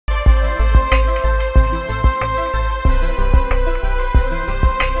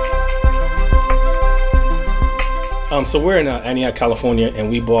So we're in Antioch, California, and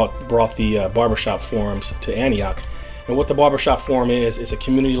we brought the Barbershop Forums to Antioch. And what the Barbershop Forum is a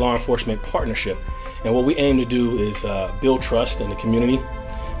community law enforcement partnership. And what we aim to do is build trust in the community.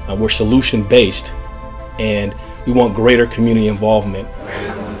 We're solution-based, and we want greater community involvement.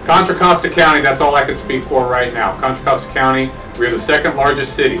 Contra Costa County, that's all I can speak for right now. Contra Costa County, we are the second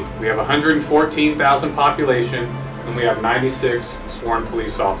largest city. We have 114,000 population, and we have 96 sworn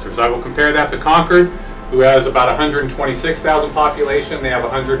police officers. I will compare that to Concord, who has about 126,000 population. They have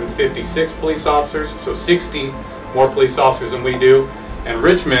 156 police officers, so 60 more police officers than we do. And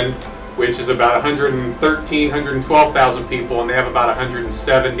Richmond, which is about 112,000 people, and they have about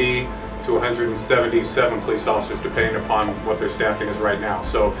 170 to 177 police officers, depending upon what their staffing is right now.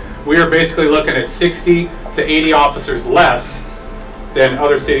 So we are basically looking at 60 to 80 officers less than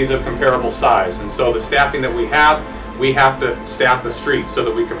other cities of comparable size. And so the staffing that we have to staff the streets so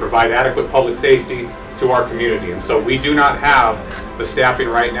that we can provide adequate public safety to our community. And so we do not have the staffing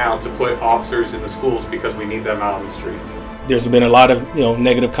right now to put officers in the schools because we need them out on the streets. There's been a lot of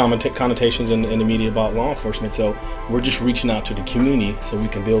negative connotations in the media about law enforcement, so we're just reaching out to the community so we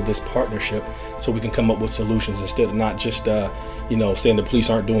can build this partnership, so we can come up with solutions instead of not just saying the police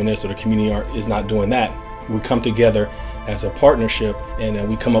aren't doing this or the community is not doing that. We come together as a partnership, and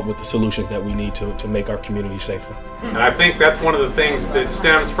we come up with the solutions that we need to make our community safer. And I think that's one of the things that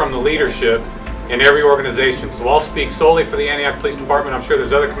stems from the leadership in every organization. So I'll speak solely for the Antioch Police Department. I'm sure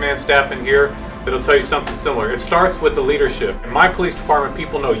there's other command staff in here that'll tell you something similar. It starts with the leadership. In my police department,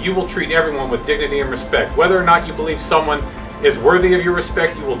 people know you will treat everyone with dignity and respect. Whether or not you believe someone is worthy of your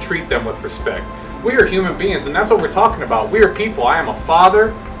respect, you will treat them with respect. We are human beings, and that's what we're talking about. We are people. I am a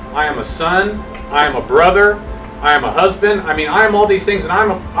father, I am a son, I am a brother, I am a husband. I mean, I am all these things, and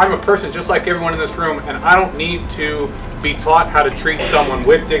I'm a person just like everyone in this room, and I don't need to be taught how to treat someone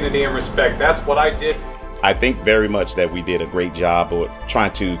with dignity and respect. That's what I did. I think very much that we did a great job of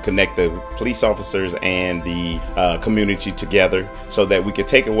trying to connect the police officers and the community together so that we could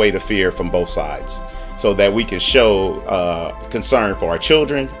take away the fear from both sides, so that we can show concern for our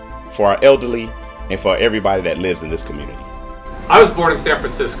children, for our elderly, and for everybody that lives in this community. I was born in San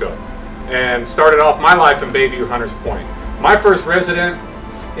Francisco and started off my life in Bayview, Hunters Point. My first residence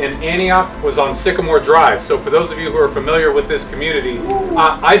in Antioch was on Sycamore Drive. So for those of you who are familiar with this community,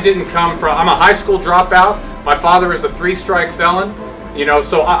 I didn't come from, I'm a high school dropout. My father is a 3-strike felon,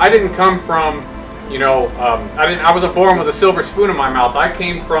 so I didn't come from, I wasn't born with a silver spoon in my mouth. I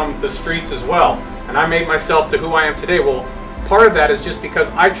came from the streets as well, and I made myself to who I am today. Well, part of that is just because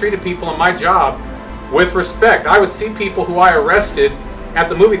I treated people in my job with respect. I would see people who I arrested at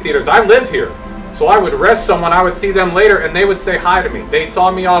the movie theaters. I live here. So I would arrest someone, I would see them later, and they would say hi to me. They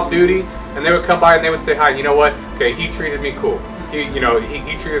saw me off duty, and they would come by and they would say hi. You know what? Okay, he treated me cool. He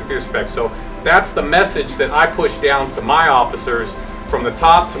treated me with respect. So that's the message that I push down to my officers, from the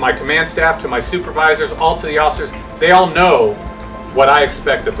top to my command staff to my supervisors, all to the officers. They all know what I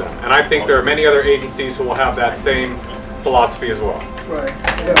expect of them, and I think there are many other agencies who will have that same philosophy as well. Right.